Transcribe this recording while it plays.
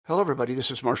Hello, everybody. This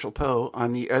is Marshall Poe.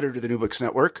 I'm the editor of the New Books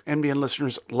Network. NBN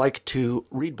listeners like to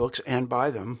read books and buy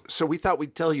them. So we thought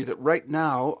we'd tell you that right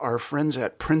now, our friends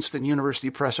at Princeton University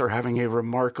Press are having a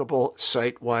remarkable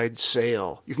site-wide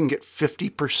sale. You can get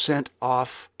 50%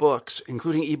 off books,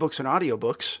 including ebooks and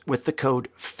audiobooks, with the code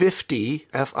 50,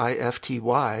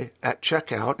 F-I-F-T-Y, at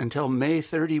checkout until May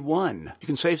 31. You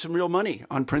can save some real money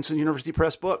on Princeton University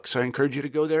Press books. I encourage you to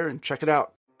go there and check it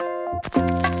out.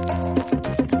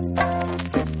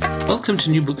 Welcome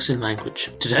to New Books in Language.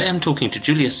 Today I'm talking to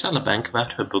Julia Sallabank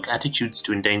about her book Attitudes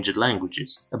to Endangered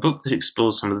Languages, a book that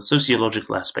explores some of the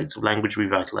sociological aspects of language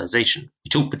revitalization. We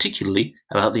talk particularly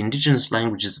about the indigenous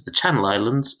languages of the Channel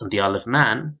Islands and the Isle of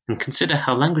Man, and consider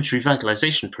how language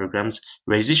revitalization programs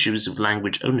raise issues of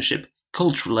language ownership,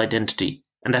 cultural identity,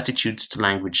 and attitudes to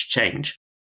language change.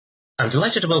 I'm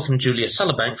delighted to welcome Julia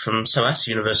Sallabank from SOAS,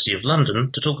 University of London,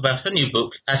 to talk about her new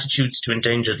book, Attitudes to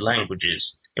Endangered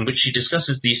Languages, in which she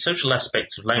discusses the social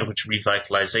aspects of language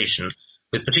revitalization,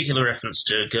 with particular reference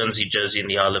to Guernsey, Jersey, and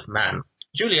the Isle of Man.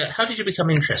 Julia, how did you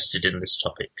become interested in this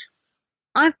topic?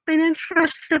 I've been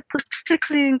interested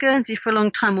particularly in Guernsey for a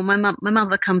long time. Well, my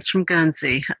mother comes from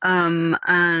Guernsey, and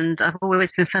I've always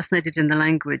been fascinated in the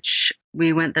language.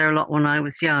 We went there a lot when I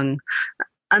was young,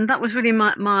 and that was really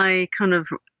my kind of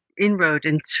inroad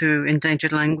into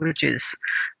endangered languages.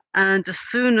 And as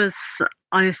soon as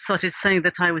I started saying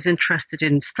that I was interested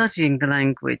in studying the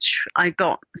language, I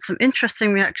got some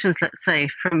interesting reactions, let's say,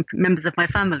 from members of my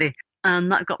family.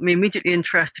 And that got me immediately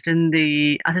interested in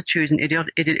the attitudes and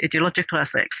ideological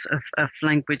aspects of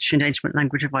language endangerment,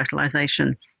 language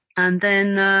revitalization. And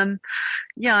then,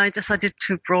 I decided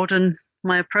to broaden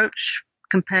my approach,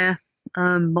 compare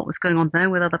what was going on there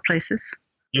with other places.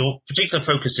 Your particular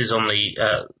focus is on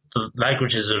the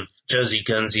languages of Jersey,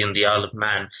 Guernsey, and the Isle of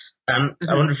Man.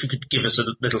 I wonder if you could give us a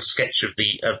little sketch of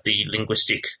the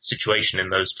linguistic situation in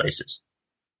those places.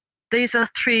 These are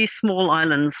three small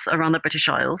islands around the British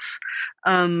Isles.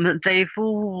 They're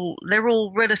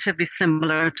all relatively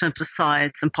similar in terms of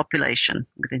size and population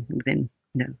within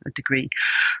a degree.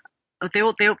 For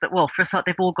a start,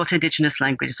 they've all got indigenous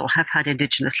languages or have had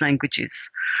indigenous languages.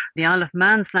 The Isle of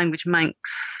Man's language, Manx,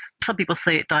 some people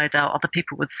say it died out. Other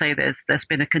people would say there's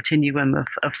been a continuum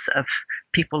of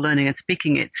people learning and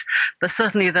speaking it. But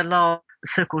certainly the last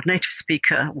so-called native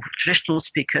speaker or traditional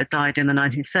speaker died in the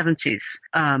 1970s.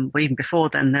 Even before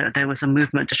then, there was a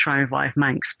movement to try and revive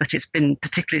Manx, but it's been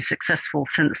particularly successful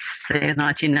since the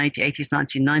 1980s,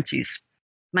 1990s.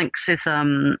 Manx is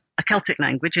a Celtic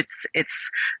language. It's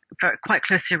quite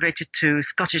closely related to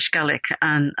Scottish Gaelic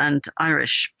and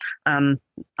Irish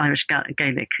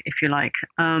Gaelic, if you like.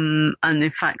 And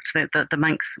in fact, the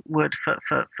Manx word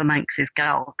for Manx is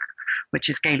Gaelg, which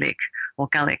is Gaelic or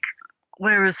Gaelic.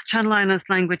 Whereas Channel Islands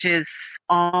languages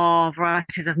are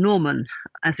varieties of Norman,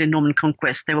 as in Norman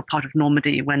conquest. They were part of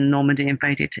Normandy when Normandy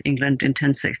invaded England in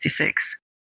 1066.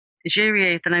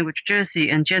 Jerier, the language of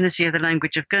Jersey, and Geneseo, the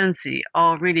language of Guernsey,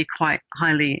 are really quite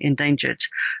highly endangered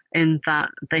in that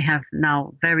they have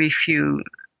now very few,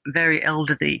 very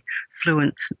elderly,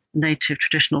 fluent native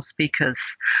traditional speakers,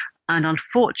 and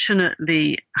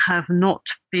unfortunately have not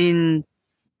been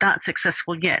that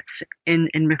successful yet in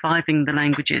reviving the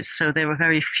languages. So there are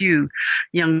very few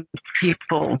young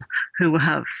people who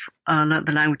have learnt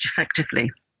the language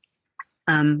effectively.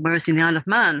 Whereas in the Isle of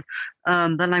Man,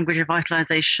 the language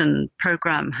revitalization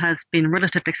program has been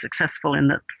relatively successful in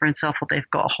that, for example, they've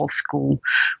got a whole school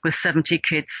with 70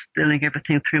 kids learning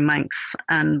everything through Manx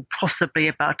and possibly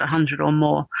about 100 or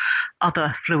more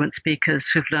other fluent speakers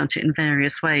who've learnt it in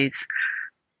various ways.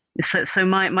 So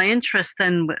my interest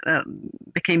then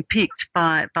became piqued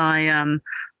by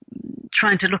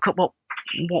trying to look at what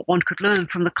one could learn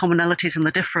from the commonalities and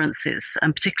the differences,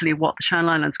 and particularly what the Channel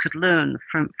Islands could learn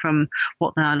from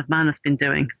what the Isle of Man has been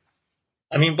doing.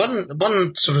 I mean,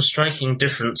 one sort of striking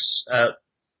difference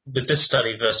with this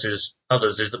study versus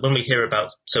others is that when we hear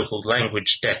about so-called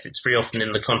language death, it's very often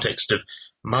in the context of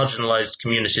marginalized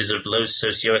communities of low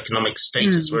socioeconomic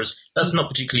status, whereas that's not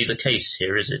particularly the case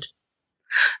here, is it?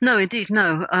 No, indeed,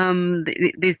 no.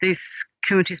 These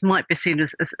communities might be seen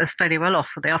as fairly well off,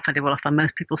 or they are fairly well off by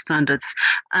most people's standards.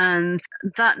 And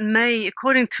that may,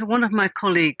 according to one of my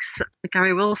colleagues,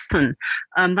 Gary Wilson,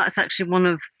 that's actually one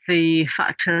of the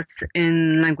factors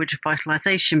in language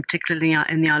revitalization, particularly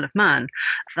in the Isle of Man,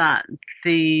 that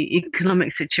the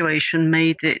economic situation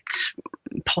made it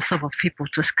possible for people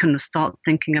to kind of start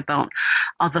thinking about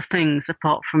other things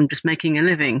apart from just making a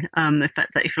living.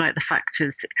 If you like, the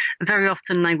factors. Very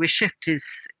often language shift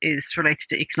is related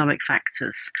to economic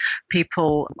factors.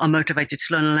 People are motivated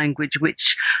to learn a language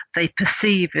which they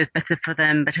perceive is better for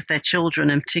them, better for their children,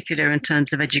 in particular in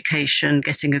terms of education,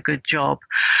 getting a good job,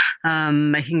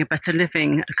 making a better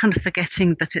living, kind of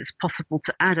forgetting that it's possible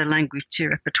to add a language to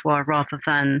your repertoire rather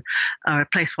than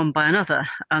replace one by another.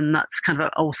 And that's kind of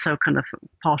also kind of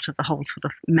part of the whole sort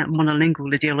of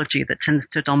monolingual ideology that tends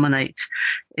to dominate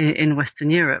in Western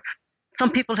Europe.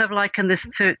 Some people have likened this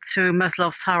to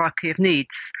Maslow's hierarchy of needs.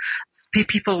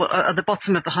 People at the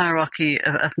bottom of the hierarchy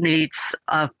of needs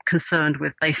are concerned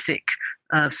with basic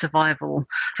survival,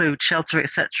 food, shelter,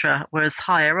 etc., whereas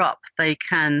higher up they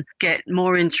can get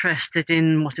more interested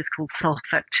in what is called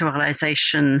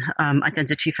self-actualization,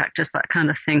 identity factors, that kind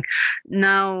of thing.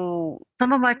 Now,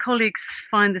 some of my colleagues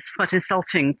find this quite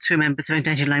insulting to members of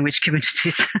endangered language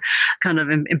communities, kind of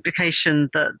implication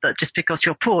that just because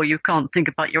you're poor you can't think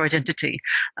about your identity.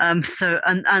 And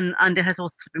it has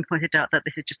also been pointed out that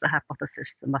this is just a hypothesis.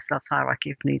 The Maslow's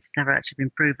hierarchy of needs has never actually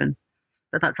been proven.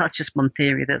 But that's just one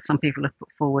theory that some people have put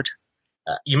forward.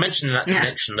 You mentioned in that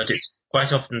connection that it's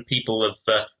quite often people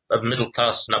of middle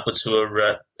class and upwards who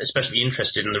are especially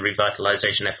interested in the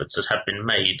revitalization efforts that have been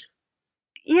made.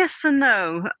 Yes and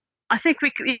no. I think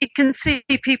we can see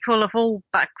people of all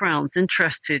backgrounds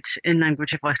interested in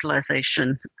language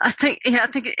revitalization. I think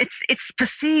it's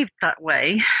perceived that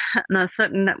way. Now,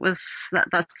 certainly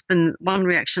that's been one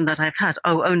reaction that I've had.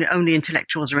 Oh, only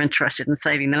intellectuals are interested in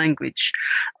saving the language.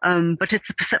 But it's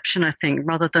a perception, I think,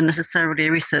 rather than necessarily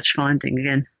a research finding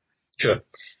again. Sure.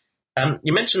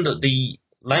 You mentioned that the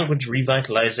language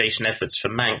revitalization efforts for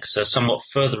Manx are somewhat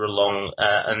further along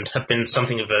and have been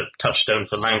something of a touchstone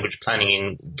for language planning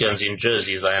in Guernsey and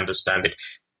Jersey, as I understand it.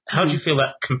 How do you feel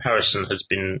that comparison has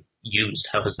been used?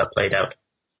 How has that played out?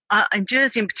 In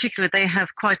Jersey in particular, they have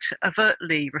quite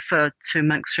overtly referred to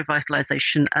Manx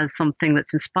revitalization as something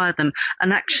that's inspired them,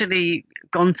 and actually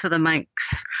gone to the Manx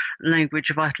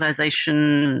language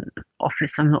revitalization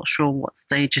office, I'm not sure what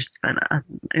stage it's been,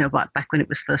 back when it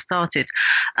was first started,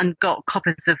 and got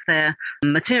copies of their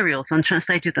materials and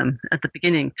translated them at the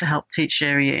beginning to help teach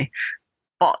Cherrier.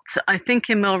 But I think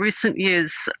in more recent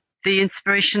years, the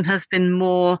inspiration has been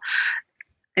more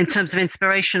in terms of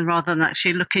inspiration rather than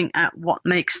actually looking at what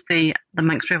makes the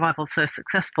Manx revival so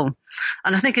successful.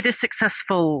 And I think it is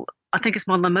successful. I think it's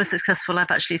one of the most successful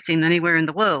I've actually seen anywhere in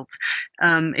the world.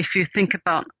 If you think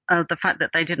about the fact that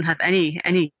they didn't have any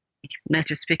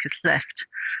native speakers left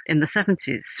in the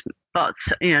 70s, but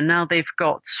now they've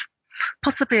got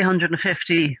possibly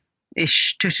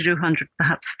 150-ish, 200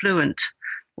 perhaps fluent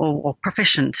or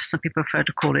proficient, some people prefer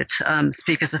to call it,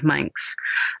 speakers of Manx.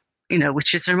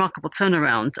 Which is a remarkable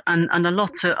turnaround, and a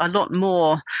lot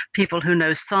more people who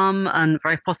know some and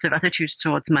very positive attitudes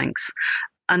towards Manx.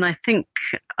 And I think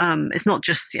it's not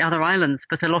just the other islands,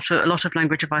 but a lot of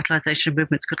language revitalization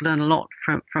movements could learn a lot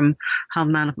from how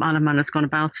the Isle of Man has gone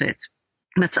about it.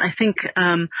 But I think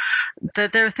that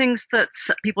there are things that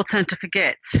people tend to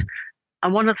forget,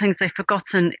 and one of the things they've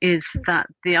forgotten is that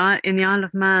in the Isle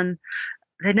of Man,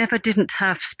 they never didn't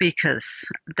have speakers.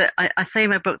 I say in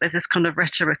my book there's this kind of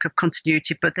rhetoric of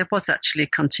continuity, but there was actually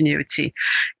continuity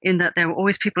in that there were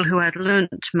always people who had learnt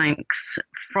Manx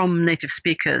from native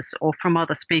speakers or from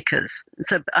other speakers.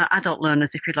 So adult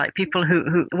learners, if you like, people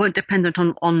who weren't dependent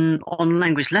on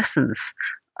language lessons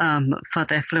for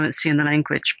their fluency in the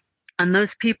language. And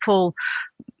those people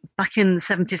back in the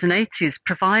 70s and 80s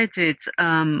provided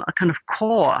a kind of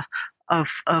core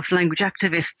of language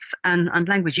activists and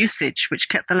language usage, which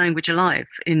kept the language alive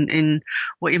in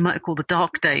what you might call the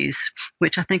dark days,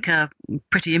 which I think are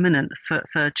pretty imminent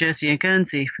for Jersey and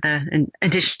Guernsey for their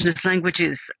indigenous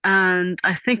languages. And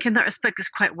I think in that respect it's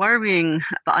quite worrying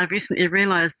that I've recently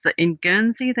realized that in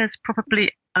Guernsey there's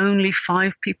probably only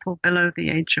 5 people below the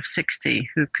age of 60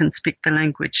 who can speak the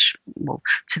language, well,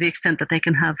 to the extent that they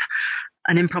can have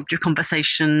an impromptu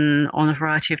conversation on a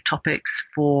variety of topics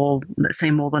for, let's say,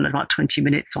 more than about 20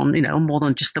 minutes on, more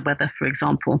than just the weather, for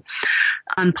example,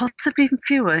 and possibly even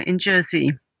fewer in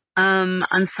Jersey.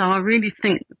 And so I really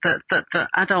think that the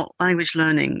adult language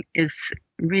learning is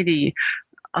really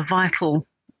a vital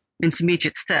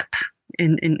intermediate step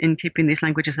in keeping these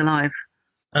languages alive.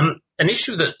 An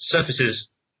issue that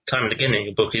surfaces time and again in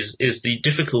your book is the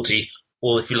difficulty,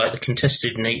 or if you like, the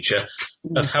contested nature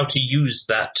of how to use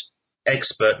that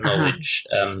expert knowledge.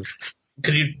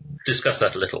 Could you discuss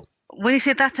that a little? When you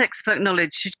say that expert knowledge,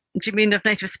 do you mean of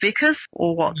native speakers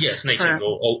or what? Yes, native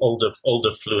or older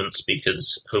fluent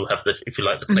speakers who have, if you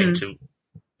like, the claim to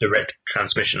direct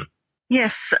transmission.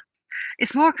 Yes.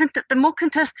 It's more the more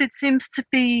contested seems to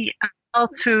be how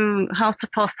to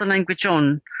pass the language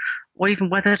on, or even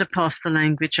whether to pass the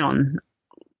language on.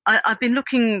 I've been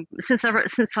looking since I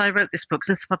wrote this book,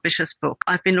 since I published this book.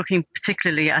 I've been looking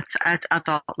particularly at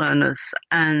adult learners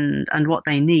and what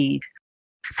they need.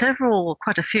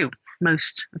 Quite a few,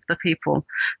 most of the people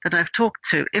that I've talked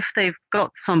to, if they've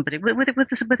got somebody, with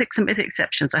some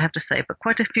exceptions, I have to say, but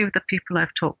quite a few of the people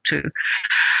I've talked to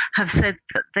have said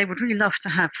that they would really love to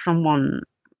have someone,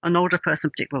 an older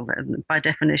person, particularly by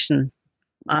definition.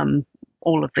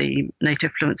 All of the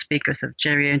native fluent speakers of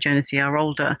Jerry and Genesee are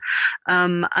older.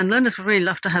 And learners would really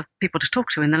love to have people to talk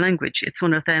to in the language. It's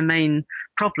one of their main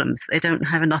problems. They don't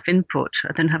have enough input.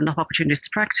 They don't have enough opportunities to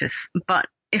practice. But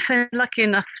if they're lucky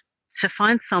enough to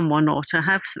find someone or to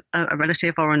have a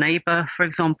relative or a neighbor, for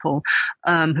example,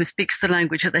 who speaks the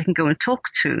language that they can go and talk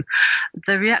to,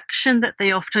 the reaction that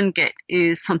they often get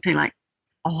is something like,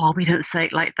 "Oh, we don't say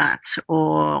it like that,"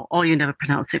 or "Oh, you never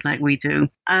pronounce it like we do."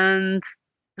 And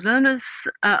the learners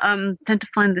tend to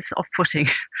find this off-putting,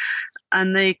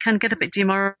 and they can get a bit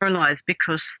demoralized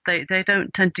because they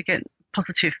don't tend to get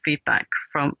positive feedback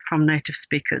from native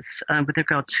speakers with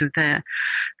regard to their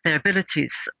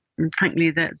abilities. And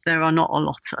frankly, there are not a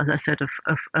lot, as I said,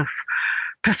 of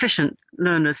proficient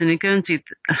learners. And in Guernsey,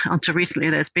 until recently,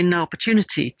 there's been no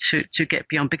opportunity to get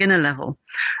beyond beginner level.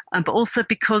 But also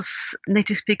because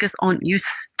native speakers aren't used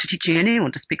to teaching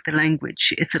anyone to speak the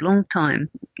language. It's a long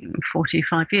time,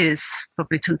 45 years,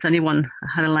 probably since anyone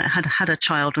had a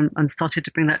child and started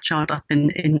to bring that child up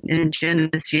in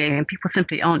Genesee, and people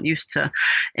simply aren't used to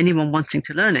anyone wanting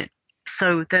to learn it.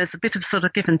 So there's a bit of sort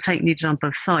of give and take needed on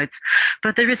both sides.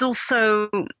 But there is also,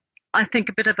 I think,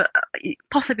 a bit of a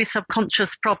possibly subconscious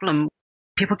problem.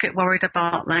 People get worried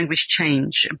about language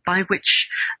change, by which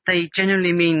they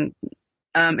generally mean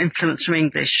influence from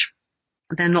English.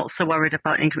 They're not so worried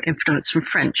about influence from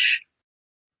French.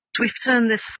 We've turned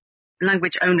this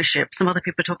language ownership. Some other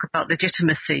people talk about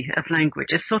legitimacy of language.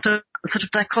 It's sort of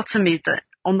dichotomy that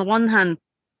on the one hand,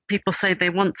 people say they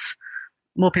want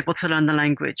more people to learn the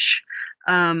language.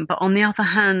 But on the other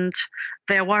hand,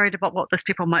 they are worried about what those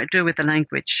people might do with the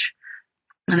language.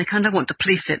 And they kind of want to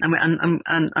police it.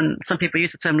 And some people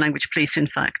use the term language police, in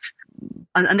fact.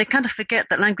 And they kind of forget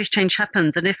that language change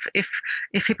happens. And if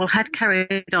people had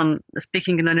carried on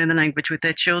speaking and learning the language with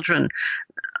their children,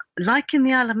 like in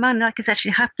the Isle of Man, like it's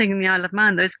actually happening in the Isle of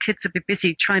Man, those kids would be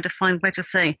busy trying to find where to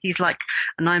say he's like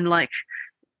and I'm like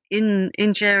in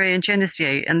Jerry and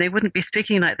Genesee, and they wouldn't be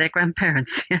speaking like their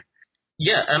grandparents. Yeah.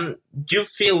 Do you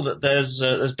feel that there's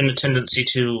been a tendency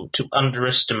to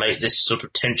underestimate this sort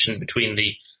of tension between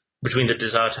the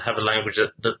desire to have a language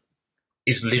that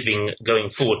is living going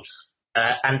forward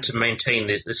and to maintain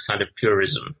this kind of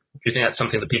purism? Do you think that's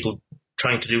something that people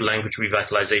trying to do language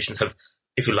revitalization have,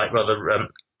 if you like, rather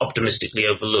optimistically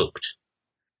overlooked?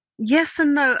 Yes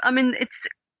and no. I mean,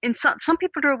 some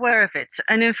people are aware of it,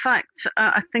 and in fact,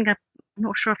 I think I'm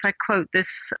not sure if I quote this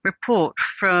report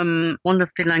from one of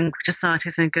the language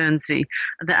societies in Guernsey,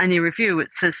 the annual review. It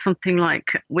says something like,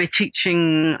 "We're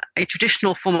teaching a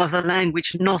traditional form of the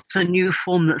language, not a new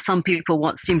form that some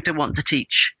people seem to want to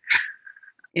teach."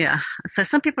 Yeah, so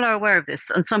some people are aware of this,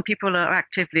 and some people are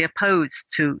actively opposed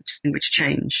to language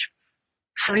change.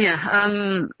 So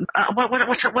yeah,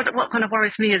 what kind of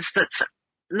worries me is that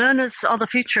learners are the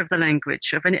future of the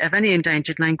language, of any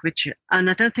endangered language, and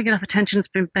I don't think enough attention has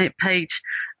been paid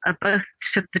both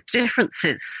to the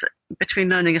differences between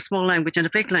learning a small language and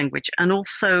a big language, and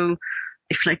also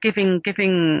if like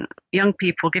giving young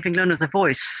people, giving learners a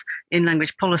voice in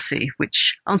language policy,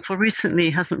 which until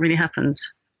recently hasn't really happened,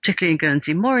 particularly in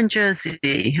Guernsey. More in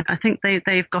Jersey, I think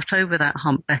they've got over that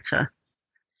hump better.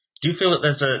 Do you feel that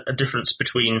there's a difference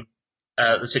between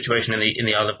the situation in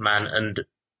the Isle of Man and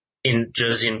in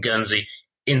Jersey and Guernsey,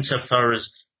 insofar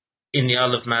as in the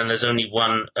Isle of Man there's only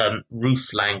one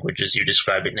roof language, as you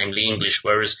describe it, namely English,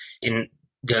 whereas in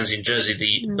Guernsey and Jersey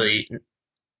the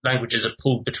languages are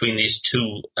pulled between these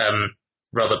two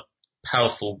rather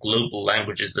powerful global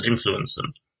languages that influence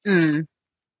them?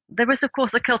 There is, of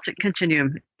course, a Celtic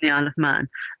continuum in the Isle of Man,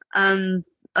 and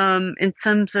in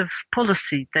terms of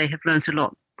policy, they have learned a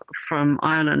lot from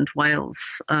Ireland, Wales,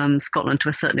 Scotland to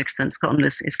a certain extent. Scotland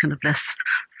is kind of less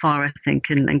far, I think,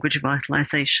 in language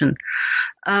revitalisation.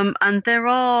 And there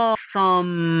are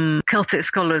some Celtic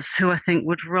scholars who I think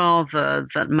would rather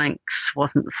that Manx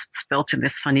wasn't spelt in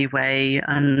this funny way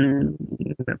and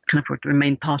kind of would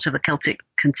remain part of the Celtic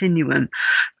continuum.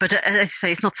 But as I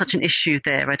say, it's not such an issue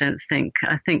there, I don't think.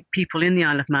 I think people in the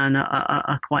Isle of Man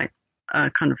are quite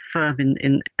kind of firm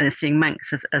in seeing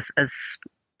Manx as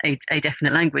a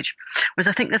definite language.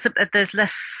 Whereas I think there's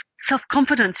less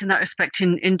self-confidence in that respect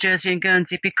in Jersey and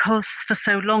Guernsey, because for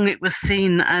so long it was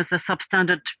seen as a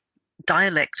substandard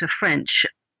dialect of French.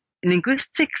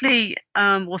 Linguistically,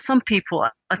 well, some people,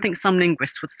 I think some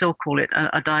linguists would still call it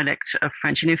a dialect of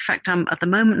French. And in fact, I'm at the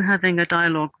moment having a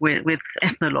dialogue with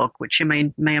Ethnologue, which you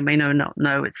may or may not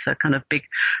know. It's a kind of big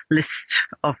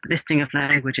listing of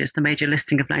languages, the major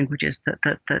listing of languages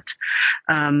that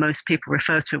most people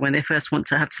refer to when they first want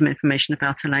to have some information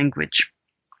about a language.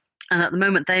 And at the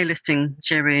moment, they're listing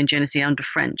Jere and Genesee under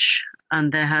French,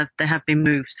 and there have been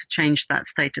moves to change that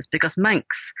status, because Manx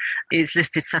is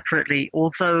listed separately.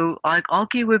 Although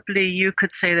arguably you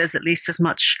could say there's at least as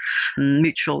much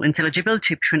mutual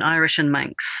intelligibility between Irish and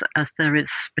Manx as there is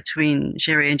between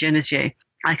Jere and Genesee.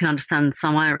 I can understand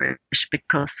some Irish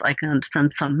because I can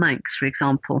understand some Manx, for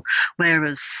example.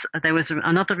 Whereas there was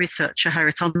another researcher,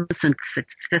 Harry Thompson,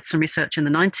 did some research in the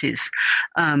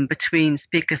 90s between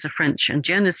speakers of French and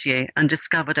Genesee, and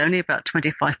discovered only about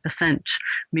 25%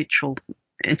 mutual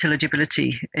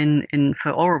intelligibility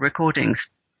for oral recordings.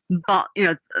 But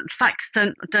facts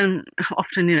don't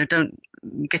often don't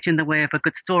get in the way of a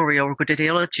good story or a good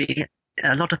ideology.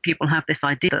 A lot of people have this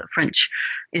idea that French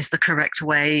is the correct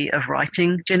way of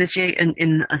writing Genesee, and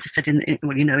as I said, in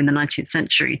the 19th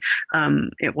century,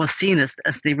 it was seen as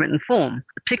the written form.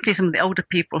 Particularly some of the older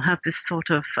people have this sort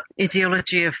of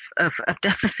ideology of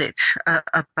deficit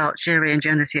about Jere and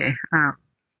Genesee.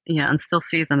 And still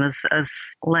see them as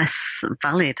less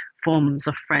valid forms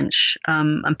of French.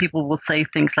 And people will say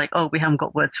things like, oh, we haven't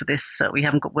got words for this, we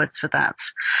haven't got words for that.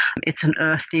 It's an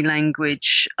earthly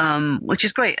language, which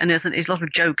is great. And there's a lot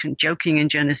of joking in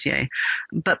Genesee.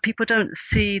 But people don't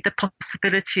see the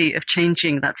possibility of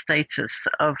changing that status,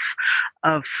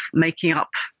 of making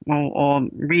up or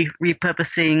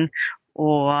repurposing,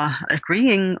 or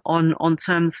agreeing on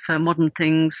terms for modern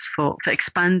things, for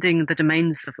expanding the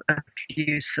domains of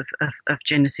use of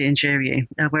Genesee and Jere,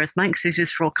 whereas Manx is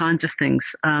used for all kinds of things.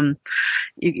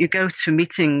 You go to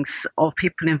meetings of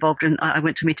people involved in. I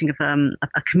went to a meeting of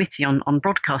a committee on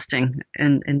broadcasting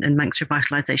in Manx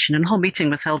revitalisation, and the whole meeting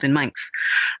was held in Manx.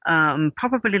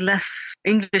 Probably less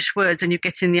English words than you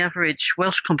get in the average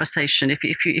Welsh conversation. If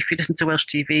you listen to Welsh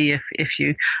TV, if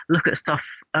you look at stuff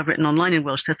written online in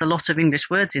Welsh, there's a lot of English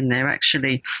words in there,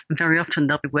 actually. And very often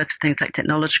there'll be words for things like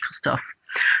technological stuff.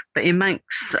 But in Manx,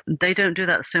 they don't do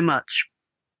that so much.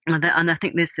 And I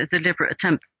think this is a deliberate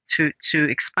attempt to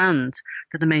expand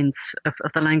the domains of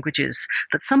the languages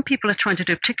that some people are trying to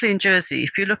do, particularly in Jersey.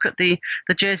 If you look at the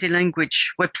Jersey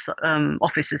language website,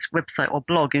 office's website or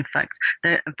blog, in fact,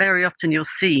 very often you'll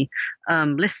see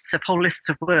whole lists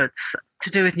of words to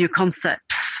do with new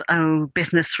concepts,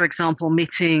 business, for example,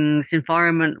 meetings,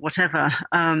 environment, whatever's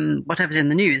in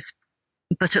the news.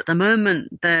 But at the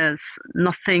moment, there's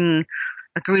nothing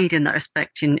agreed in that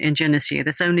respect in Genesee.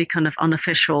 There's only kind of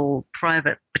unofficial,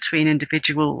 private, between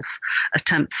individuals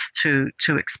attempts to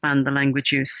expand the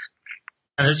language use.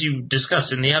 And as you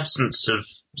discuss, in the absence of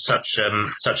such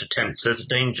attempts, there's a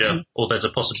danger, or there's a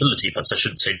possibility, perhaps I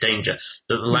shouldn't say danger,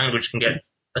 that the language can get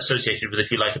associated with,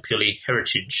 if you like, a purely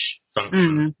heritage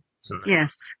function.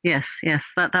 Yes.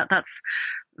 That's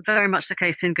very much the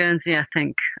case in Guernsey, I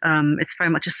think. It's very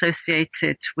much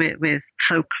associated with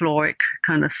folkloric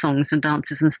kind of songs and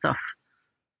dances and stuff.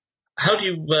 How do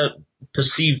you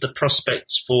perceive the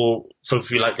prospects for, if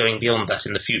you like, going beyond that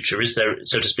in the future? Is there,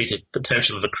 so to speak, a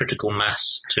potential of a critical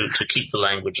mass to keep the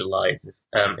language alive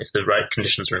if the right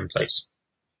conditions are in place?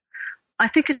 I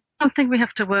think it's something we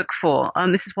have to work for.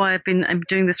 This is why I'm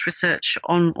doing this research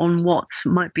on what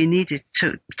might be needed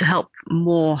to help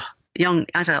more young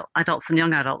adults and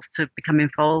young adults to become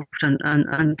involved and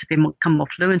to become more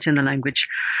fluent in the language.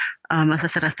 As I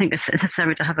said, I think it's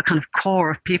necessary to have a kind of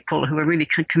core of people who are really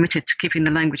committed to keeping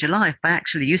the language alive by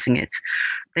actually using it.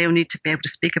 They all need to be able to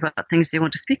speak about things they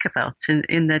want to speak about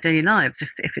in their daily lives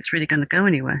if it's really going to go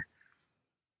anywhere.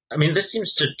 I mean, this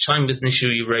seems to chime with an issue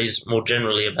you raised more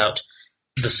generally about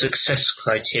the success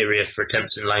criteria for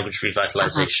attempts in language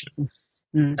revitalization.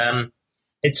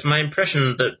 It's my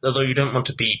impression that although you don't want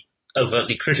to be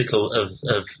overtly critical of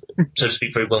so to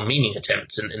speak, very well-meaning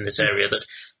attempts in this area,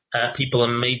 that people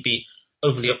are maybe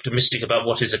overly optimistic about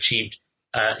what is achieved,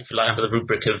 if you like, under the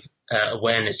rubric of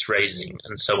awareness raising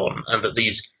and so on, and that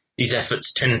these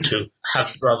efforts tend to have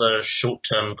rather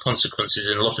short-term consequences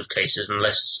in a lot of cases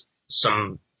unless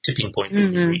some tipping point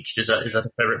can be reached. Is that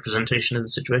a fair representation of the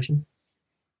situation?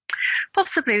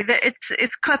 Possibly.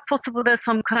 It's quite possible there's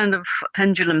some kind of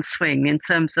pendulum swing in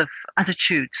terms of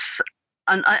attitudes.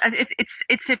 And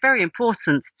it's very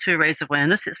important to raise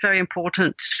awareness. It's very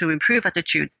important to improve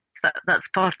attitudes. That's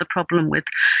part of the problem with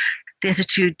the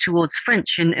attitude towards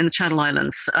French in the Channel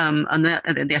Islands, and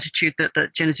the attitude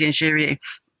that Genesee and Gérier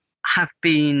have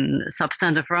been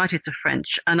substandard varieties of French.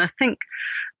 And I think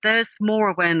there's more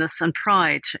awareness and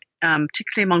pride,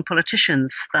 particularly among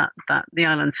politicians, that the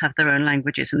islands have their own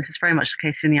languages. And this is very much the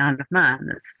case in the Isle of Man.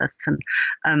 That's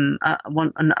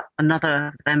another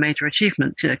of their major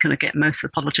achievements, kind of get most of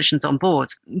the politicians on board.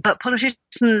 But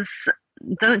politicians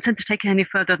don't tend to take it any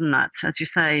further than that. As you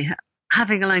say,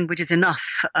 having a language is enough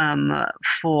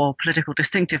for political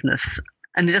distinctiveness.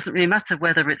 And it doesn't really matter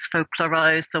whether it's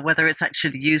folklorized or whether it's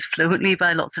actually used fluently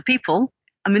by lots of people.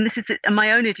 I mean, this is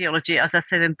my own ideology, as I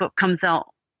said in the book, comes out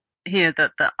here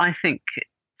that I think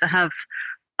to have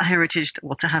a heritage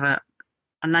or to have a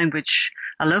language,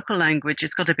 a local language,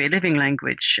 it's got to be a living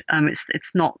language.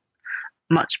 It's not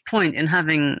much point in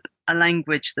having a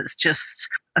language that's just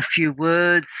a few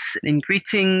words in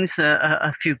greetings,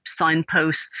 a few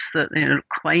signposts that look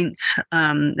quaint,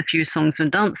 a few songs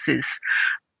and dances.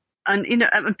 And,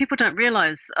 and people don't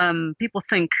realize, people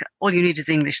think all you need is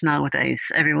English nowadays.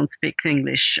 Everyone speaks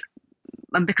English.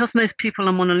 And because most people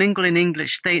are monolingual in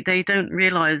English, they don't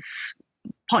realize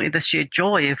partly the sheer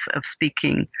joy of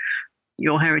speaking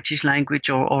your heritage language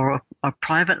or a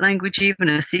private language, even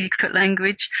a secret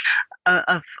language,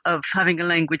 of having a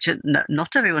language that not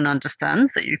everyone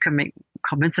understands, that you can make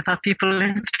comments about people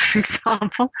in, for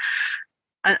example.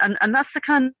 And that's the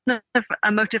kind of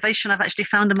motivation I've actually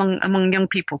found among young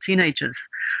people, teenagers.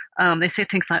 They say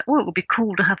things like, "Oh, it would be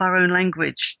cool to have our own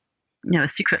language, a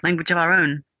secret language of our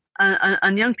own."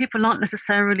 And young people aren't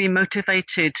necessarily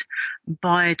motivated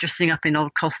by dressing up in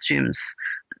old costumes.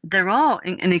 There are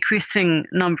an increasing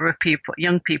number of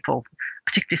young people,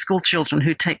 particularly school children,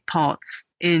 who take part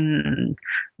in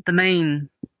the main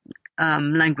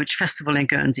language festival in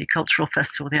Guernsey, cultural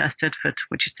festival, the Eisteddfod,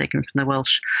 which is taken from the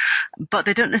Welsh. But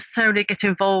they don't necessarily get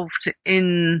involved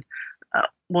in,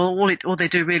 all they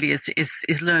do really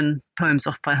is learn poems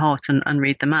off by heart and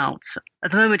read them out. At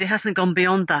the moment, it hasn't gone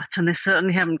beyond that, and they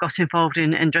certainly haven't got involved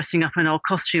in dressing up in old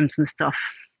costumes and stuff.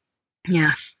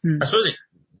 Yeah. I suppose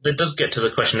it does get to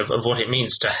the question of what it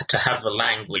means to have a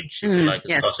language, if you like,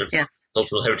 as part of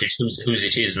cultural heritage, whose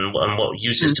it is and what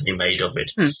use is to be made of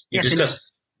it. You discussed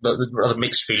the rather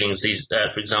mixed feelings. These,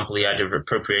 for example, the idea of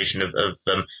appropriation of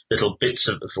little bits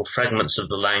or fragments of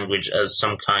the language as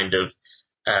some kind of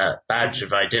badge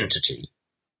of identity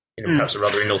in perhaps a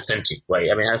rather inauthentic way.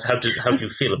 I mean, how do you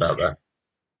feel about that?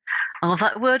 Oh,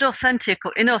 that word authentic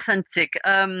or inauthentic,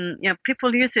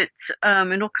 people use it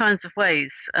in all kinds of ways,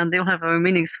 and they all have their own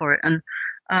meanings for it. And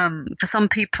for some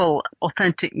people,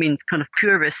 authentic means kind of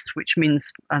purist, which means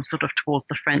sort of towards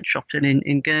the French, often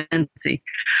in Guernsey.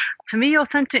 For me,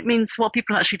 authentic means what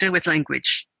people actually do with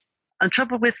language. And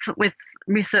trouble with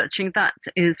researching that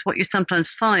is what you sometimes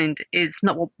find is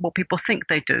not what people think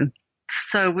they do.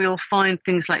 So we'll find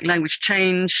things like language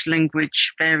change,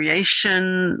 language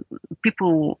variation,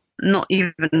 people not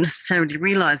even necessarily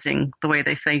realizing the way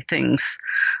they say things.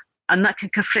 And that can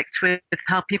conflict with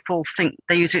how people think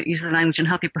they use the language and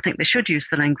how people think they should use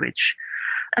the language.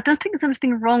 I don't think there's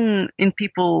anything wrong in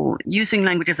people using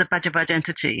language as a badge of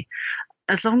identity,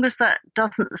 as long as that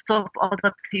doesn't stop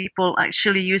other people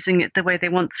actually using it the way they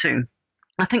want to.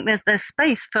 I think there's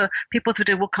space for people to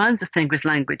do all kinds of things with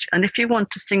language. And if you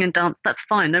want to sing and dance, that's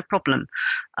fine, no problem.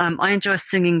 I enjoy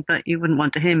singing, but you wouldn't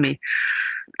want to hear me.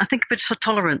 I think a bit of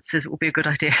tolerance would be a good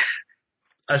idea.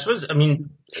 I suppose,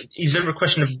 is there a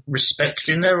question of respect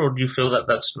in there, or do you feel that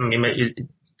is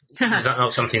that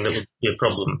not something that would be a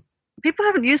problem? People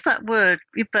haven't used that word,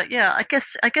 but yeah, I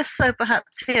guess so, perhaps,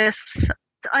 yes.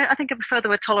 I think I prefer the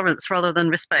word tolerance rather than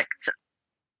respect.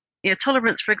 Yeah,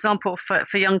 tolerance, for example,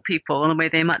 for young people, and the way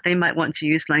they might want to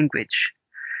use language.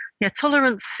 Yeah,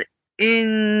 tolerance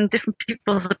in different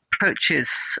people's approaches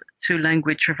to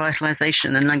language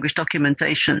revitalization and language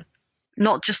documentation.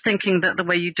 Not just thinking that the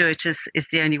way you do it is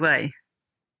the only way.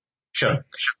 Sure.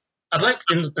 I'd like,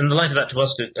 in the light of that, to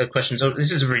ask a question. So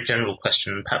this is a very general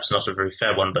question, perhaps not a very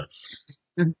fair one, but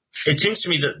it seems to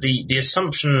me that the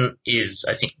assumption is,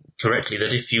 I think correctly,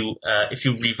 that if you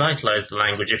revitalize the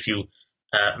language, if you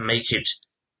make it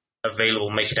available,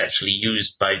 make it actually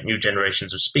used by new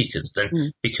generations of speakers,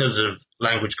 then because of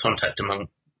language contact among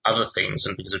other things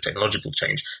and because of technological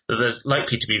change, that there's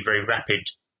likely to be very rapid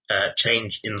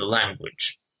change in the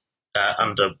language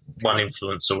under one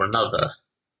influence or another.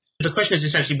 The question is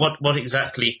essentially what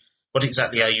exactly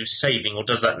are you saving, or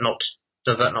does that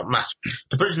not matter?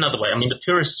 To put it another way, the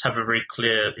purists have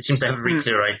it seems they have a very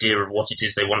clear idea of what it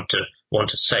is they want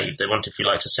to save. They want, if you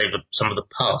like, to save some of the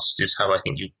past, is how I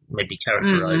think you maybe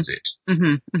characterize it.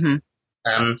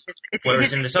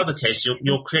 Whereas in this other case,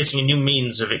 you're creating a new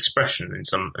means of expression in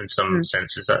some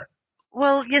sense. Is that?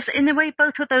 Well, yes, in a way,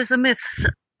 both of those are myths.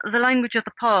 The language of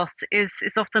the past is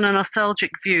often a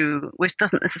nostalgic view, which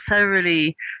doesn't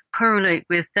necessarily correlate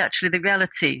with actually the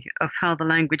reality of how the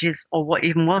language is or what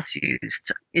even was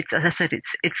used. It's, as I said,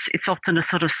 it's often a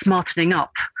sort of smartening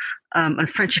up and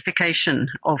Frenchification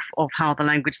of how the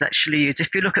language is actually used.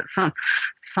 If you look at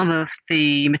some of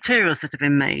the materials that have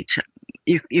been made,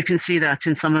 you can see that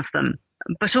in some of them.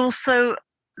 But also,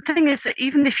 the thing is that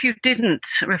even if you didn't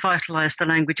revitalize the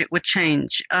language, it would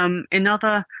change. In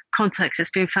other contexts, it's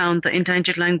been found that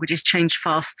endangered languages change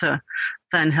faster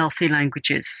than healthy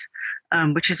languages,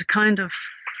 which is a kind of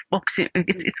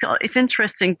it's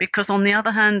interesting because on the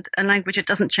other hand, a language that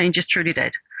doesn't change is truly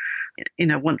dead.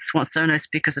 Once there are no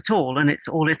speakers at all, and it's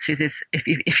all it is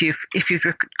if you've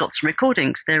got some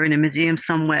recordings, they're in a museum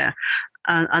somewhere,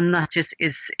 and that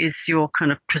is your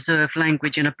kind of preserved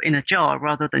language in a jar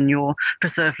rather than your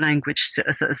preserved language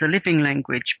as a living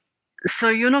language. So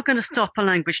you're not going to stop a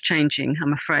language changing,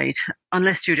 I'm afraid,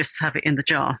 unless you just have it in the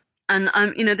jar. And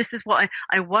this is what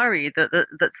I worry that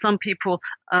some people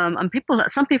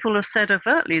some people have said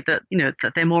overtly that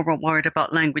that they're more worried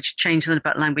about language change than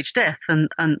about language death, and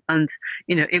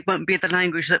it won't be the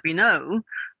language that we know,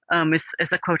 is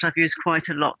a quote I've used quite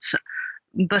a lot,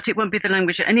 but it won't be the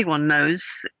language that anyone knows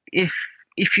if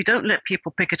you don't let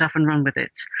people pick it up and run with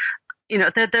it.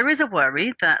 There is a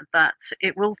worry that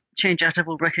it will change out of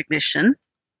all recognition,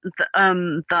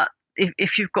 that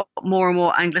if you've got more and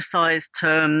more anglicized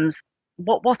terms,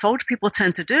 what older people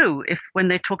tend to do when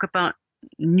they talk about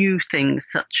new things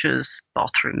such as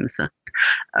bathrooms,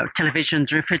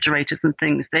 televisions, refrigerators and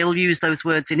things, they'll use those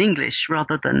words in English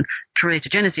rather than create a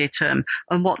genitive term.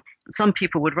 And what some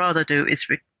people would rather do is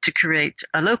to create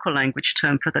a local language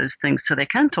term for those things so they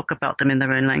can talk about them in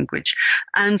their own language,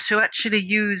 and to actually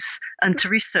use and to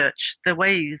research the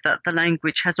ways that the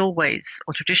language has always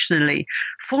or traditionally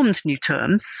formed new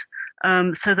terms,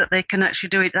 so that they can actually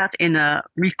do that in a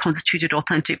reconstituted,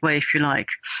 authentic way, if you like.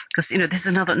 Because, this is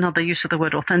another use of the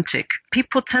word authentic.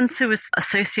 People tend to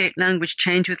associate language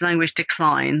change with language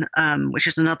decline, which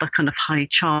is another kind of highly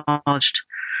charged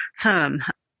term.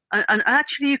 And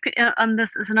actually,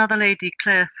 there's another lady,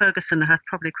 Claire Ferguson, I have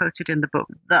probably quoted in the book,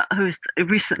 who's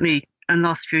recently, in the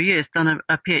last few years, done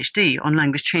a PhD on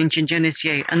language change in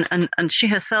genesier, and she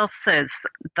herself says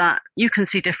that you can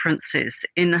see differences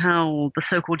in how the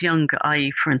so-called younger,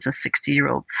 i.e., for instance,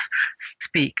 60-year-olds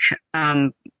speak,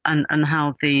 and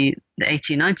how the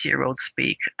 80, 90-year-olds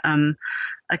speak.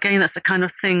 Again, that's the kind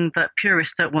of thing that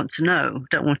purists don't want to know,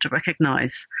 don't want to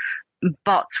recognize.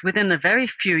 But within a very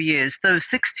few years, those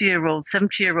 60-year-olds,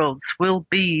 70-year-olds will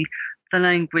be the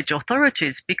language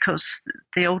authorities because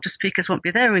the older speakers won't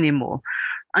be there anymore.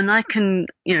 And I can,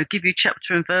 give you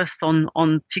chapter and verse on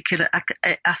particular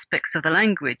aspects of the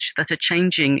language that are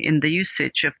changing in the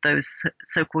usage of those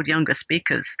so-called younger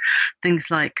speakers. Things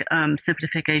like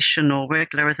simplification or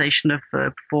regularization of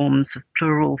verb forms, of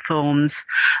plural forms,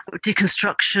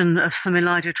 deconstruction of some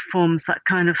elided forms, that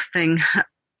kind of thing.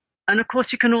 And of course,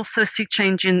 you can also see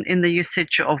change in the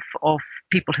usage of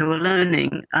people who are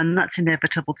learning, and that's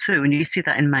inevitable too. And you see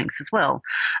that in Manx as well,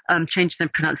 changes in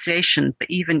pronunciation. But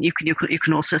even you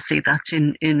can also see that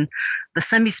in the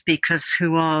semi-speakers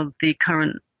who are the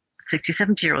current 60,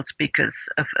 70-year-old speakers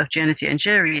of Genesi and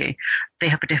Jerier. They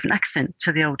have a different accent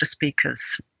to the older speakers.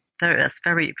 That's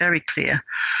very, very clear.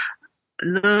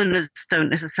 Learners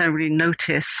don't necessarily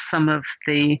notice some of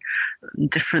the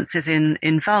differences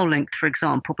in vowel length, for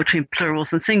example, between plurals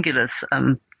and singulars,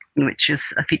 which is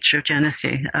a feature of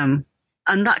Genesi.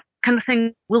 And that kind of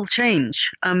thing will change,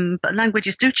 but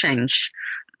languages do change.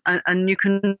 And you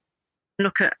can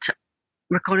look at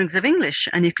recordings of English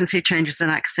and you can see changes in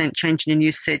accent, changing in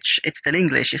usage. It's still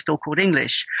English, it's still called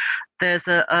English. There's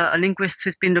a linguist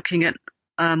who's been looking at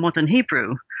modern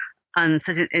Hebrew, and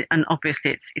says and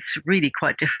obviously it's really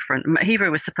quite different. Hebrew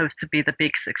was supposed to be the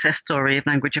big success story of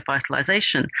language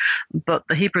revitalization, but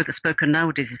the Hebrew that's spoken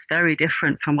nowadays is very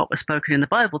different from what was spoken in the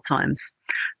Bible times.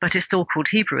 But it's still called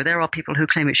Hebrew. There are people who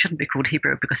claim it shouldn't be called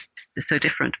Hebrew because it's so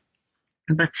different.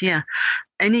 But yeah,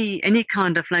 any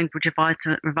kind of language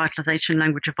revitalization,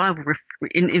 language revival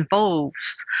involves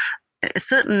a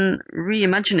certain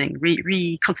reimagining,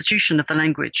 reconstitution of the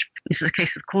language. This is a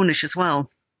case of Cornish as well.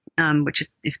 Which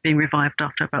is being revived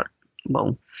after about,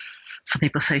 well, some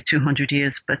people say 200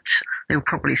 years, but they were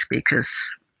probably speakers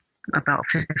about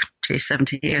 50,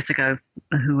 70 years ago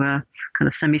who were kind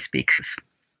of semi-speakers.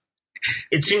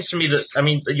 It seems to me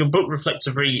that your book reflects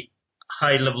a very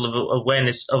high level of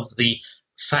awareness of the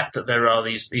fact that there are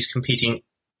these competing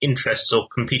interests or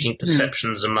competing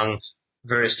perceptions among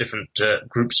various different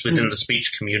groups within the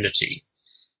speech community,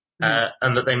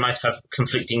 and that they might have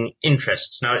conflicting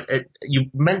interests. Now, you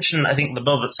mentioned, I think,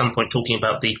 above at some point talking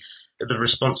about the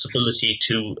responsibility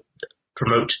to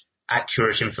promote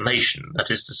accurate information. That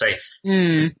is to say,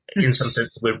 in some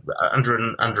sense, we're under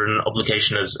an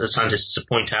obligation as scientists to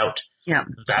point out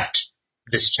that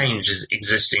this change is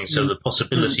existing. So the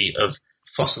possibility of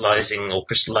fossilizing or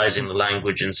crystallizing the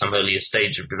language in some earlier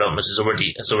stage of development has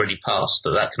already passed.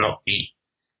 That cannot be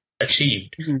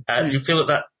achieved. Do you feel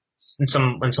that in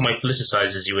some way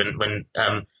politicizes you when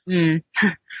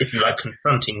if you like,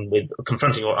 confronting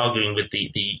or arguing with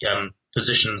the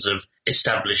positions of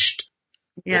established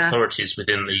authorities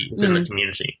within the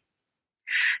community?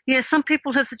 Yeah, some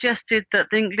people have suggested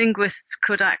that linguists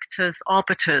could act as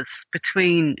arbiters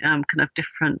between kind of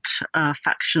different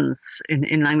factions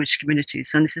in language communities.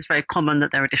 And this is very common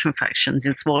that there are different factions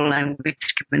in small language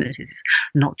communities,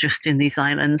 not just in these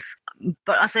islands.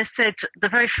 But as I said, the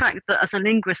very fact that as a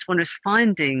linguist one is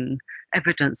finding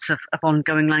evidence of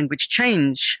ongoing language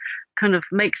change kind of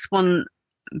makes one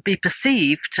be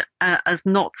perceived as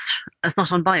not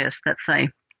unbiased, let's say.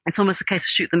 It's almost a case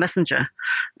of shoot the messenger.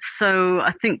 So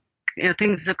I think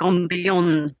things have gone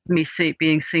beyond me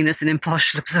being seen as an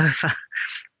impartial observer.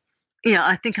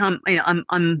 I think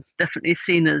I'm definitely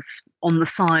seen as on the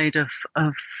side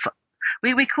of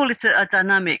we call it a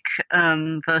dynamic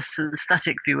versus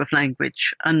static view of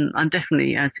language, and I'm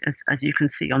definitely, as you can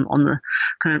see, on the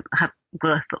kind of have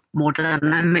a more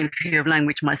dynamic view of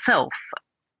language myself.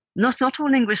 Not all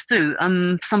linguists do.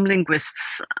 Some linguists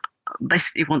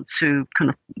basically want to kind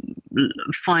of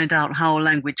find out how a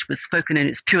language was spoken in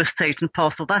its pure state and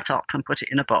parcel that up and put it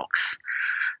in a box.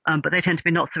 But they tend to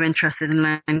be not so interested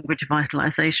in language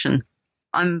vitalization.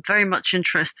 I'm very much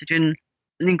interested in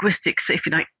linguistics, if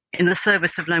you like, in the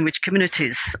service of language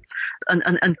communities.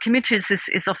 And communities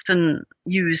is often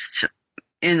used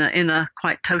in a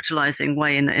quite totalizing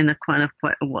way, in a kind of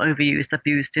quite overused,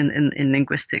 abused in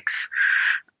linguistics.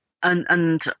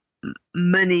 And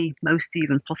most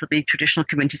even possibly traditional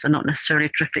communities are not necessarily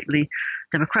terrifically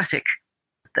democratic.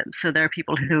 So there are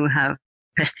people who have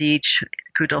prestige,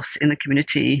 kudos in the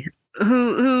community,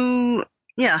 who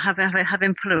have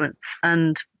influence,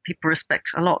 and people respect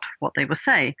a lot what they will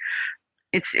say.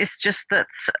 It's just that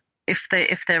if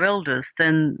they're elders,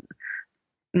 then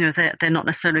they're not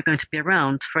necessarily going to be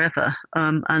around forever.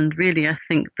 And really, I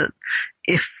think that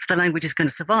if the language is going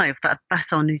to survive, that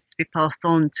baton needs to be passed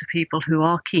on to people who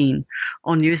are keen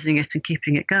on using it and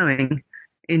keeping it going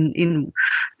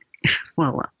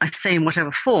well, I say in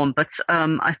whatever form, but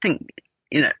I think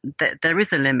there is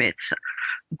a limit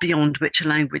beyond which a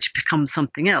language becomes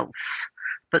something else.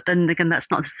 But then again, that's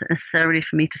not necessarily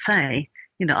for me to say.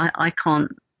 I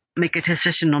can't make a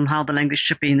decision on how the language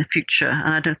should be in the future,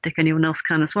 and I don't think anyone else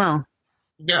can as well.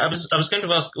 Yeah, I was going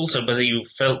to ask also whether you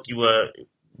felt you were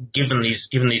given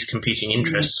these competing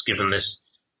interests, given this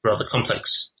rather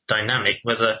complex dynamic,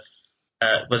 whether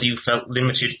you felt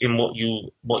limited in what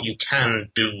you can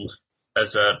do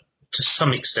as to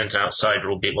some extent an outsider,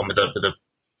 albeit one with a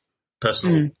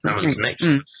personal family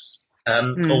connection.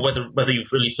 Or whether you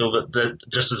really feel that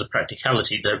just as a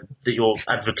practicality that your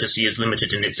advocacy is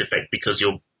limited in its effect because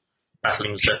you're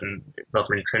battling with certain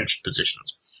rather entrenched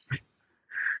positions.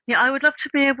 Yeah, I would love to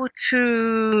be able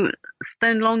to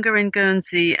spend longer in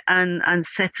Guernsey and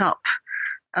set up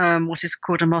what is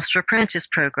called a Master Apprentice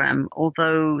program,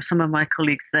 although some of my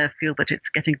colleagues there feel that it's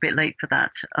getting a bit late for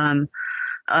that.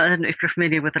 I don't know if you're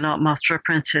familiar with the Master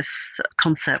Apprentice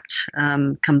concept,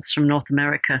 comes from North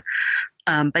America.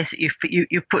 Basically,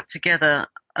 you put together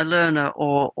a learner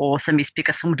or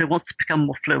semi-speaker, someone who wants to become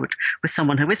more fluent, with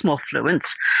someone who is more fluent.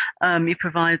 You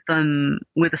provide them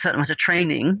with a certain amount of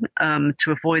training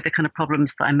to avoid the kind of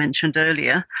problems that I mentioned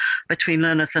earlier between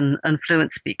learners and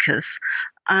fluent speakers.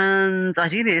 And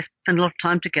ideally, they spend a lot of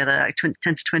time together, like 10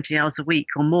 to 20 hours a week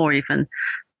or more even.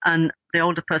 And the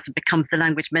older person becomes the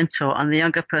language mentor, and the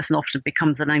younger person often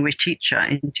becomes the language teacher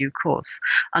in due course.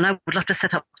 And I would love to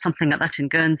set up something like that in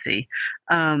Guernsey.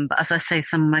 But as I say,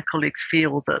 some of my colleagues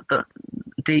feel that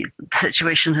the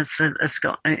situation has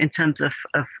got, in terms of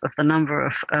the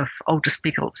number of older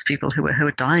people who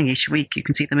are dying each week. You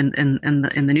can see them in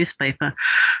the newspaper.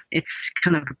 It's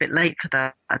kind of a bit late for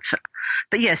that.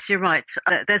 But yes, you're right.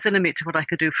 There's a limit to what I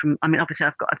could do. Obviously,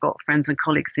 I've got friends and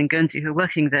colleagues in Guernsey who are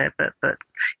working there, but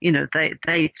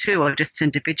they too are just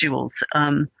individuals.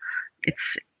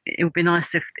 It would be nice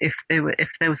if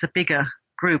there was a bigger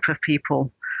group of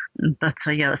people. But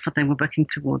that's something we're working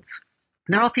towards.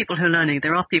 There are people who are learning.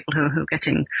 There are people who are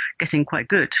getting quite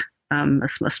good. A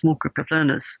small group of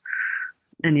learners.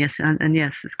 And yes,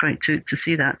 it's great to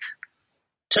see that.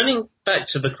 Turning back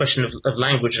to the question of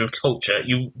language and culture,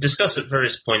 you discuss at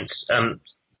various points,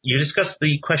 you discuss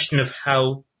the question of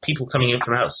how people coming in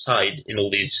from outside in all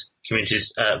these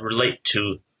communities relate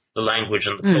to the language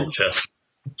and the culture.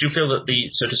 Do you feel that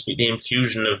so to speak, the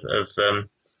infusion of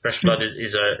fresh blood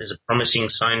is a promising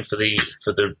sign for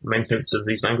the maintenance of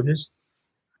these languages?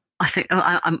 I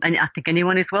think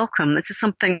anyone is welcome. This is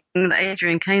something that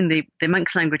Adrian Kane, the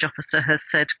Manx language officer, has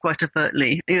said quite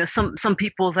overtly. Some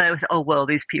people there say, oh well,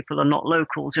 these people are not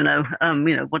locals.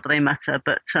 What do they matter?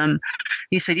 But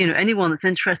he said, anyone that's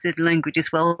interested in language is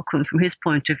welcome from his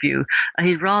point of view. And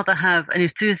he'd rather have an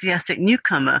enthusiastic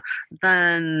newcomer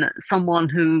than someone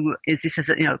who is, he says,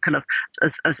 kind of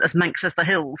as Manx as the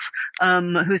hills,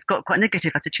 who's got quite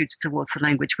negative attitudes towards the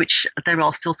language. Which there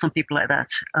are still some people like that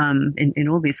in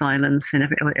all these islands, in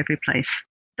every place.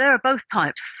 There are both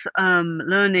types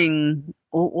learning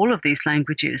all of these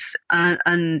languages,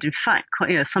 and in fact,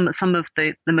 some of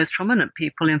the most prominent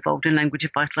people involved in language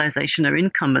revitalization are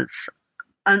incomers.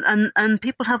 And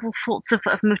people have all sorts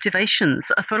of motivations.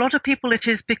 For a lot of people, it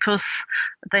is because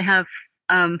they have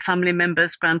family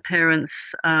members, grandparents,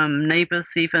 neighbors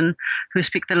even, who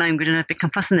speak the language and have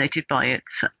become fascinated by it.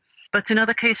 But in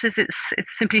other cases, it's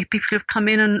simply people who've come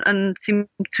in and seem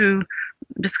to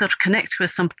just got to connect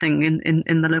with something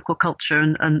in the local culture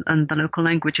and the local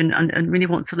language and really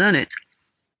want to learn it.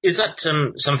 Is that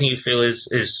something you feel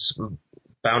is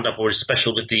bound up or is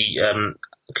special with the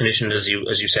condition, as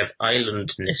you said,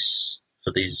 islandness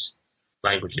for these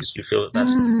languages? Do you feel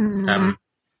that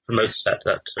promotes that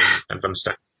kind of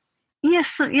understanding? Yes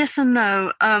and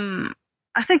no.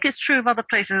 I think it's true of other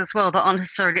places as well that aren't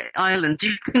necessarily islands.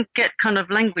 You can get kind of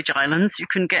language islands. You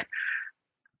can get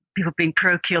people being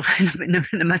parochial no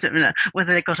matter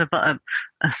whether they've got a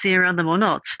sea around them or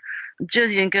not.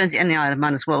 Jersey and Guernsey and the Isle of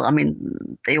Man as well. I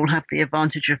mean, they all have the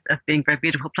advantage of being very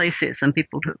beautiful places, and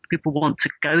people want to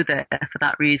go there for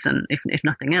that reason, if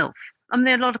nothing else. And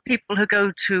there are a lot of people who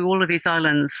go to all of these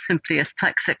islands simply as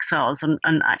tax exiles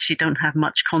and actually don't have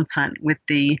much contact with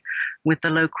the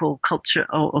local culture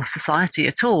or society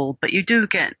at all. But you do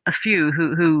get a few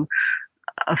who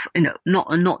are,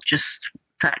 not just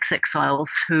tax exiles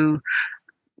who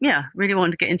really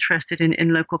want to get interested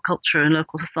in local culture and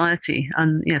local society.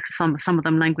 And for some of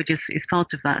them, language is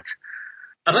part of that.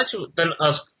 I'd like to then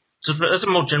ask, as a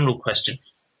more general question,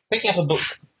 picking up a book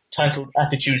titled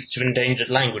Attitudes to Endangered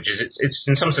Languages, it's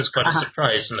in some sense quite a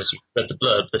surprise, unless you've read the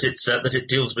blurb, that it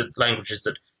deals with languages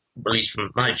that, at least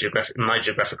from my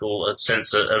geographical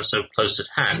sense, are so close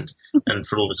at hand, and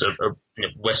for all of us are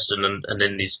Western and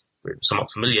in these somewhat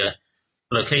familiar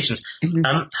locations. Mm-hmm.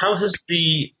 How has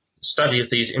the study of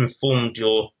these informed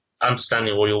your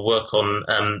understanding or your work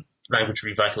on language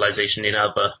revitalization in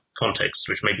other contexts,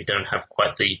 which maybe don't have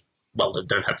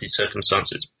don't have these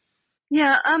circumstances?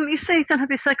 Yeah, you say you don't have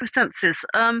these circumstances.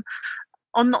 On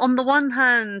the one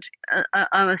hand, as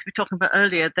we were talking about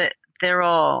earlier, that there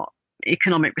are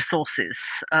economic resources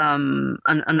and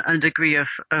a degree of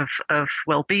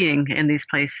well-being in these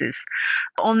places.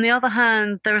 On the other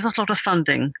hand, there is not a lot of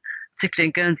funding, particularly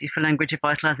in Guernsey, for language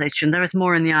revitalization. There is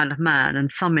more in the Isle of Man and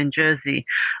some in Jersey.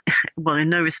 Well, in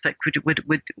no respect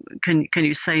can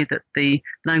you say that the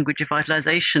language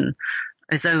revitalization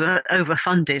is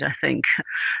overfunded, I think.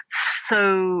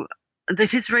 So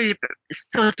this is really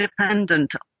still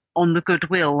dependent on the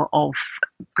goodwill of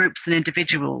groups and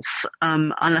individuals.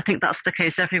 And I think that's the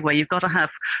case everywhere. You've got to have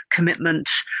commitment.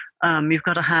 You've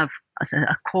got to have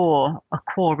a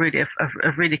core really of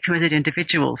really committed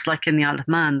individuals, like in the Isle of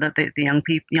Man, that the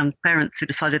young parents who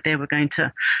decided they were going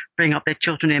to bring up their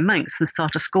children in Manx and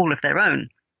start a school of their own.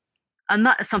 And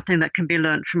that is something that can be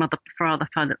learned from other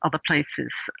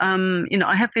places.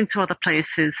 I have been to other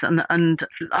places and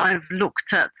I've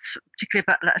looked at particularly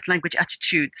about language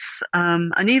attitudes,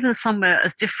 and even somewhere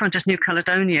as different as New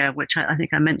Caledonia, which I think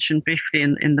I mentioned briefly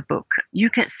in the book. You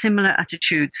get similar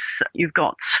attitudes. You've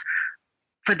got,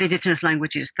 for the indigenous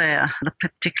languages there, the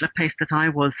particular place that I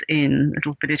was in, a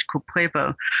little village called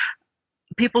Pueblo,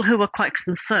 people who were quite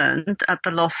concerned at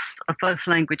the loss of both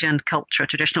language and culture,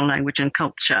 traditional language and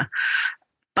culture,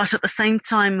 but at the same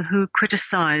time who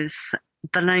criticize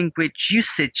the language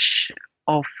usage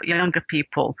of younger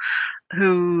people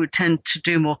who tend to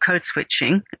do more code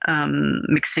switching,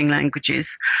 mixing languages,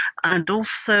 and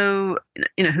also,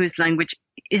 whose language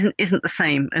isn't the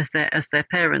same as their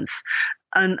parents.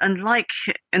 And like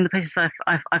in the places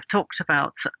I've talked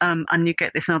about, and you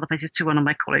get this in other places too. One of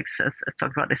my colleagues has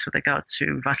talked about this with regard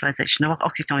to revitalization of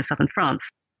Occitan in southern France.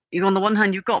 On the one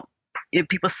hand, you've got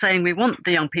people saying we want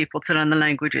the young people to learn the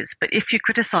languages, but if you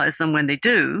criticize them when they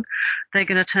do, they're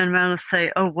going to turn around and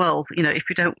say, oh, well, if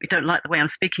you don't like the way I'm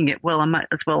speaking it, well, I might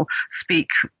as well speak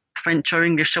French or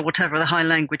English or whatever the high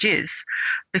language is,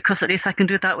 because at least I can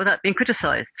do that without being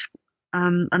criticized.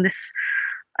 And this,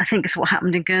 I think, is what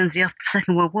happened in Guernsey after the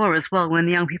Second World War as well, when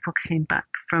the young people came back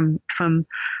from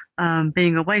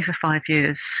being away for 5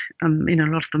 years. A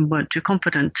lot of them weren't too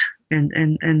confident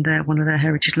in one of their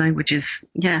heritage languages.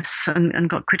 Yes, and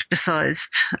got criticized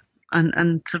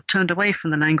and sort of turned away from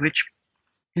the language.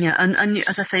 Yeah, and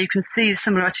as I say, you can see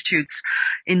similar attitudes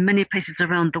in many places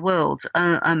around the world,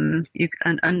 and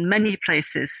many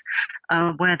places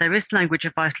where there is language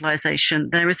revitalization,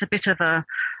 there is a bit of a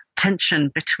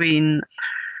tension between.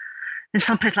 In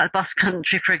some places like Basque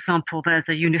Country, for example, there's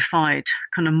a unified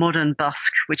kind of modern Basque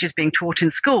which is being taught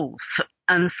in schools,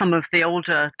 and some of the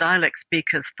older dialect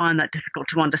speakers find that difficult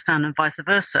to understand, and vice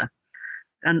versa,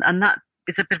 and that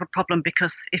is a bit of a problem,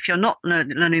 because if you're not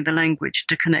learning the language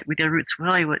to connect with your roots, what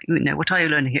are you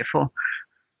learning it for?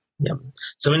 Yeah.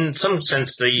 So in some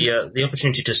sense, the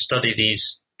opportunity to study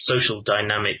these social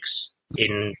dynamics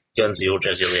in Guernsey or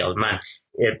Jersey or the Isle of Man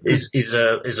is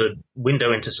a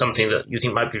window into something that you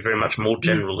think might be very much more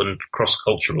general and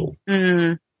cross-cultural.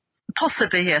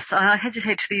 Possibly, yes. I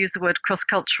hesitate to use the word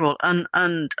cross-cultural, and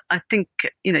I think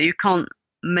you can't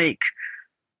make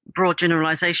broad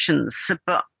generalizations,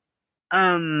 but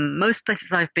most places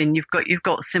I've been, you've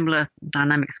got similar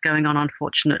dynamics going on,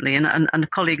 unfortunately,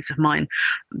 and colleagues of mine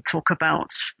talk about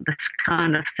this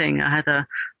kind of thing. I had a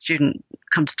student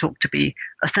come to talk to me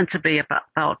ostensibly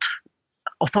about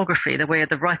orthography, the way of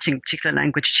the writing a particular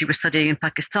language she was studying in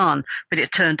Pakistan, but it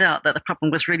turned out that the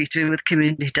problem was really to do with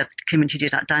community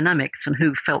dynamics and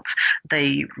who felt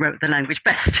they wrote the language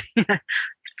best.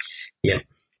 Yeah.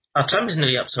 Our time is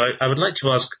nearly up, so I would like to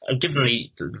ask, given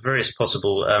the various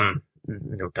possible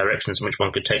directions in which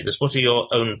one could take this, what are your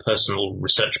own personal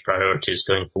research priorities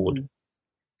going forward?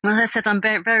 Well, as I said, I'm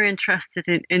very, very interested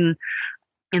in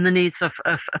the needs of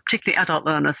particularly adult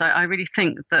learners. I really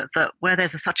think that where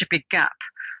there's such a big gap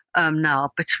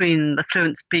now between the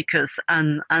fluent speakers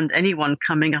and anyone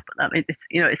coming up,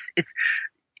 it's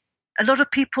a lot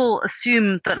of people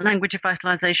assume that language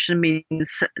revitalization means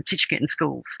teaching it in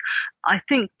schools. I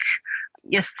think,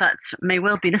 yes, that may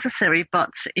well be necessary,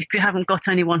 but if you haven't got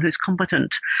anyone who's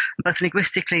competent, both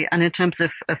linguistically and in terms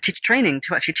of teacher training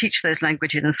to actually teach those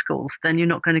languages in schools, then you're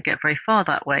not going to get very far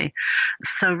that way.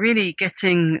 So really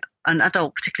getting an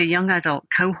adult, particularly young adult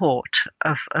cohort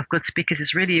of good speakers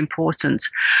is really important.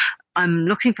 I'm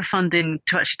looking for funding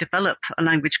to actually develop a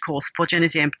language course for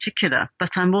Genesee in particular, but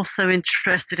I'm also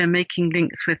interested in making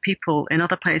links with people in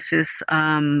other places,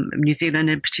 New Zealand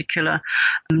in particular,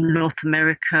 North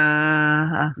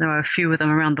America. There are a few of them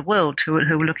around the world who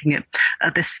are looking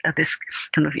at this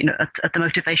kind of, at the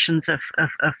motivations of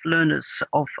learners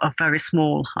of very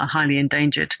small, highly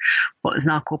endangered, what is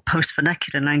now called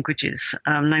post-vernacular languages,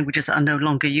 languages that are no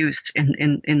longer used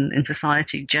in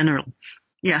society in general.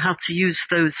 Yeah, how to use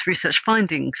those research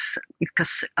findings, because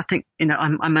I think,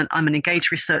 I'm an engaged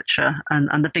researcher,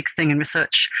 and the big thing in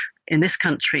research in this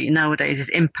country nowadays is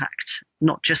impact,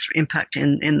 not just impact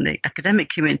in the academic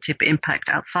community, but impact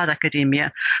outside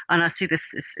academia. And I see this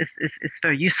is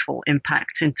very useful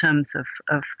impact in terms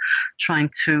of trying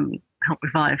to help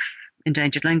revive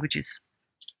endangered languages.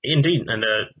 Indeed, and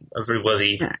a very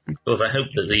worthy cause. I hope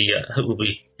that we'll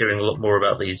be hearing a lot more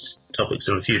about these topics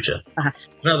in the future.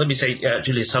 Now, let me say,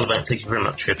 Julia Sallabank, thank you very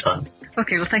much for your time.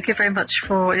 Okay, well, thank you very much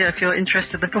for your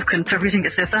interest in the book and for reading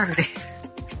it so thoroughly.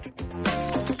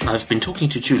 I've been talking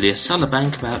to Julia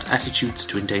Sallabank about attitudes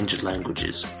to endangered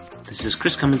languages. This is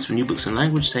Chris Cummins from New Books in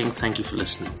Language saying thank you for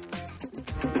listening.